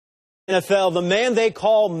NFL, the man they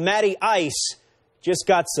call Matty Ice just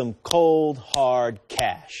got some cold, hard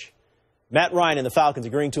cash. Matt Ryan and the Falcons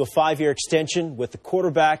agreeing to a 5-year extension with the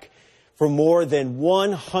quarterback for more than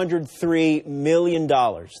 $103 million.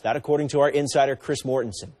 That according to our insider, Chris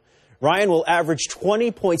Mortensen. Ryan will average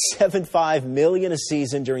 $20.75 million a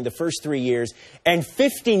season during the first 3 years, and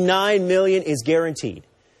 $59 million is guaranteed.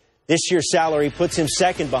 This year's salary puts him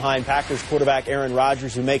second behind Packers quarterback Aaron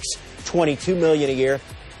Rodgers, who makes $22 million a year,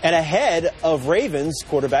 and ahead of Ravens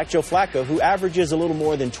quarterback Joe Flacco, who averages a little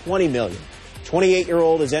more than $20 million.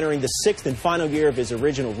 28-year-old is entering the 6th and final year of his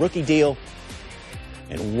original rookie deal.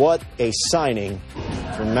 And what a signing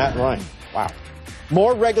for Matt Ryan. Wow.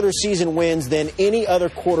 More regular season wins than any other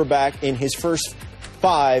quarterback in his first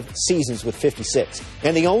 5 seasons with 56.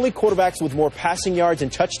 And the only quarterbacks with more passing yards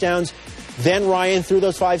and touchdowns than Ryan through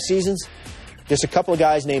those 5 seasons, just a couple of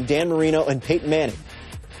guys named Dan Marino and Peyton Manning.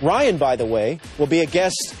 Ryan, by the way, will be a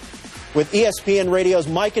guest with ESPN Radio's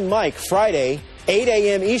Mike and Mike Friday, 8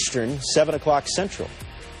 a.m. Eastern, 7 o'clock Central.